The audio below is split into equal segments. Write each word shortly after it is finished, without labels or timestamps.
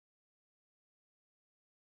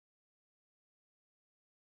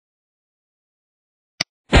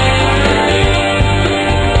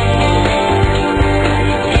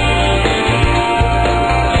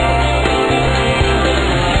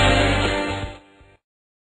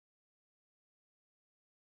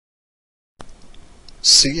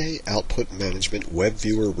CA Output Management Web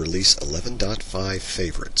Viewer Release 11.5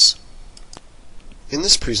 Favorites. In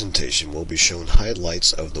this presentation we'll be shown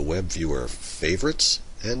highlights of the Web Viewer favorites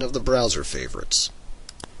and of the browser favorites.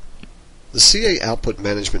 The CA Output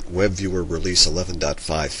Management Web Viewer Release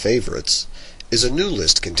 11.5 Favorites is a new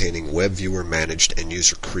list containing Web Viewer managed and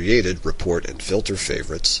user created report and filter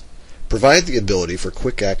favorites, provide the ability for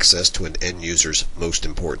quick access to an end user's most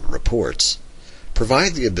important reports,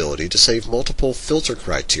 provide the ability to save multiple filter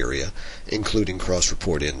criteria, including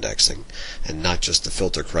cross-report indexing, and not just the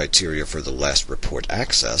filter criteria for the last report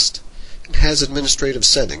accessed, and has administrative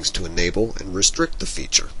settings to enable and restrict the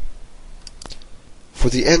feature. For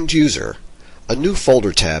the end user, a new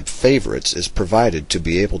folder tab, Favorites, is provided to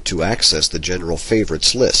be able to access the general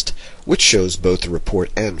favorites list, which shows both the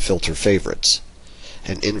report and filter favorites.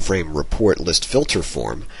 An in-frame report list filter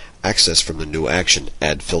form, accessed from the new action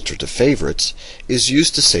Add Filter to Favorites, is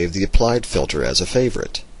used to save the applied filter as a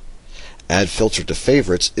favorite. Add Filter to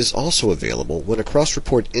Favorites is also available when a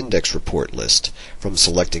cross-report index report list, from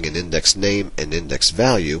selecting an index name and index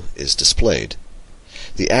value, is displayed.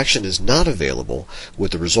 The action is not available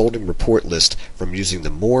with the resulting report list from using the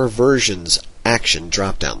More Versions action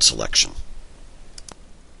drop-down selection.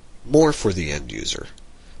 More for the end user.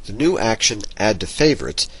 The new action Add to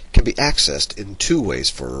Favorites can be accessed in two ways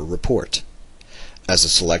for a report: as a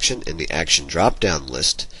selection in the action drop-down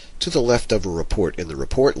list to the left of a report in the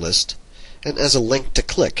report list, and as a link to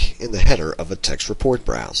click in the header of a text report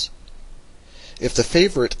browse. If the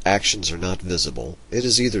favorite actions are not visible, it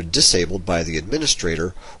is either disabled by the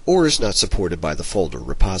administrator or is not supported by the folder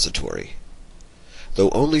repository. Though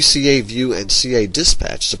only CA View and CA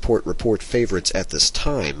Dispatch support report favorites at this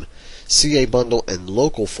time, CA Bundle and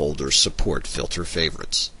local folders support filter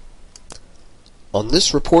favorites. On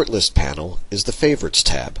this report list panel is the Favorites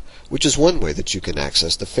tab, which is one way that you can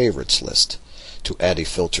access the favorites list. To add a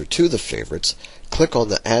filter to the favorites, click on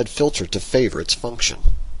the Add Filter to Favorites function.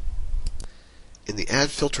 In the Add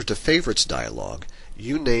Filter to Favorites dialog,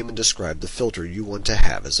 you name and describe the filter you want to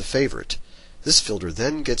have as a favorite. This filter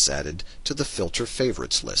then gets added to the Filter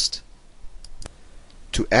Favorites list.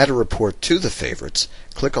 To add a report to the favorites,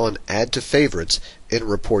 click on Add to Favorites in a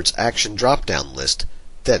report's action drop-down list,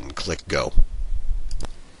 then click Go.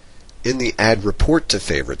 In the Add Report to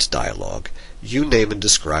Favorites dialog, you name and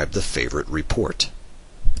describe the favorite report.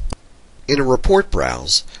 In a report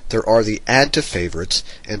browse, there are the Add to Favorites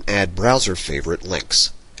and Add Browser Favorite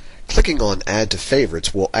links. Clicking on Add to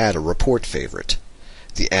Favorites will add a report favorite.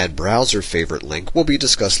 The Add Browser Favorite link will be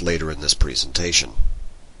discussed later in this presentation.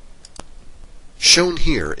 Shown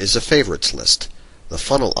here is a favorites list. The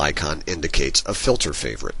funnel icon indicates a filter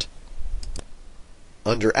favorite.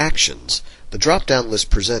 Under Actions, the drop-down list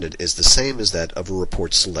presented is the same as that of a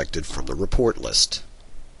report selected from the report list.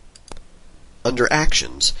 Under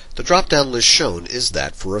Actions, the drop-down list shown is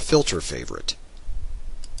that for a filter favorite.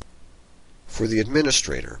 For the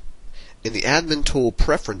administrator, in the Admin Tool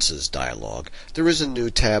Preferences dialog, there is a new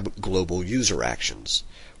tab Global User Actions,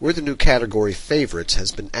 where the new category Favorites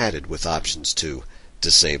has been added with options to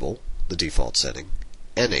Disable, the default setting,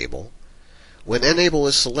 Enable. When Enable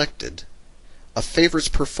is selected, a Favorites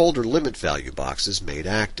per Folder limit value box is made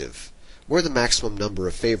active, where the maximum number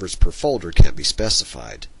of favorites per folder can be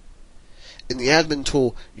specified. In the Admin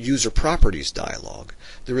Tool User Properties dialog,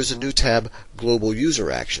 there is a new tab Global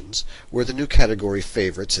User Actions, where the new category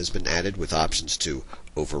Favorites has been added with options to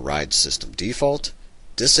Override System Default,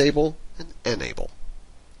 Disable, and Enable.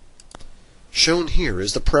 Shown here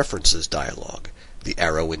is the Preferences dialog. The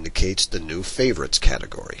arrow indicates the new Favorites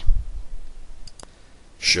category.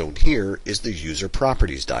 Shown here is the User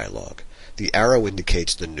Properties dialog. The arrow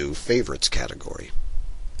indicates the new Favorites category.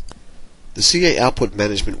 The CA Output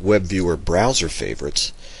Management Web Viewer Browser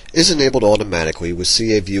Favorites is enabled automatically with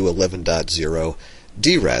CA View 11.0,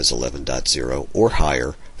 DRAS 11.0, or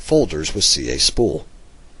higher folders with CA Spool.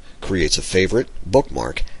 Creates a favorite,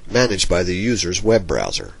 bookmark, managed by the user's web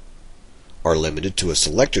browser. Are limited to a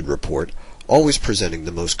selected report, always presenting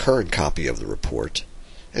the most current copy of the report,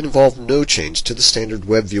 and involve no change to the standard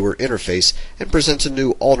web viewer interface and presents a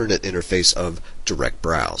new alternate interface of Direct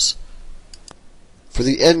Browse. For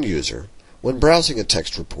the end user, when browsing a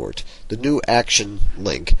text report, the new action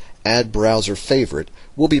link Add Browser Favorite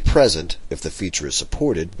will be present if the feature is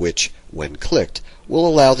supported, which, when clicked, will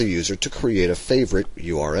allow the user to create a favorite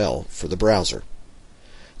URL for the browser.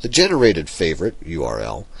 The generated favorite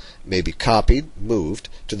URL may be copied, moved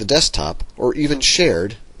to the desktop, or even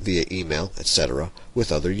shared via email, etc.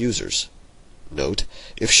 with other users. Note,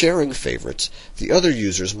 if sharing favorites, the other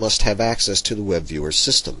users must have access to the web viewer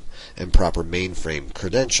system and proper mainframe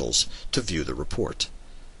credentials to view the report.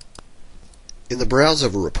 In the Browse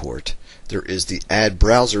of a report, there is the Add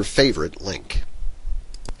Browser Favorite link.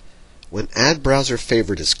 When Add Browser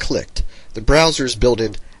Favorite is clicked, the browser's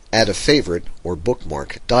built-in Add a Favorite or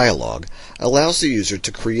Bookmark dialog allows the user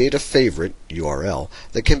to create a favorite URL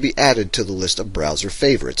that can be added to the list of browser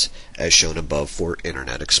favorites, as shown above for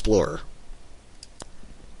Internet Explorer.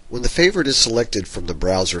 When the favorite is selected from the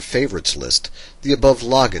Browser Favorites list, the above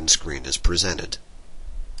login screen is presented.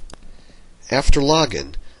 After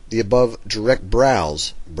login, the above direct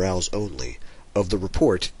browse only, of the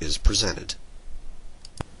report is presented.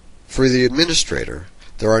 For the administrator,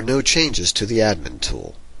 there are no changes to the admin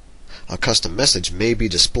tool. A custom message may be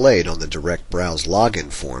displayed on the direct browse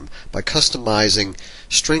login form by customizing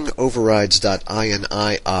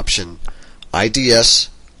stringoverrides.ini option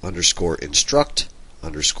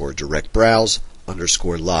IDS_instruct_direct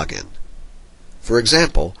browse_login. For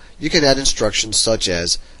example, you can add instructions such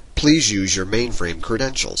as please use your mainframe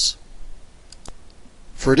credentials.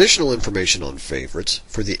 For additional information on favorites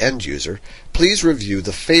for the end user, please review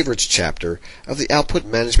the Favorites chapter of the Output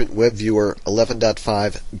Management Web Viewer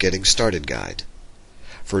 11.5 Getting Started Guide.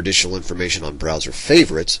 For additional information on browser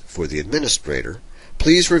favorites for the administrator,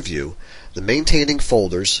 please review the Maintaining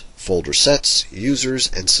Folders, Folder Sets, Users,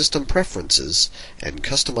 and System Preferences, and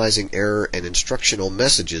Customizing Error and Instructional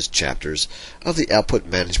Messages chapters of the Output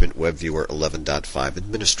Management Web Viewer 11.5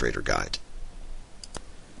 Administrator Guide.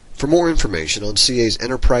 For more information on CA's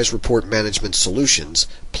Enterprise Report Management Solutions,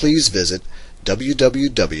 please visit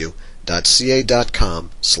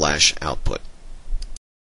www.ca.com/output.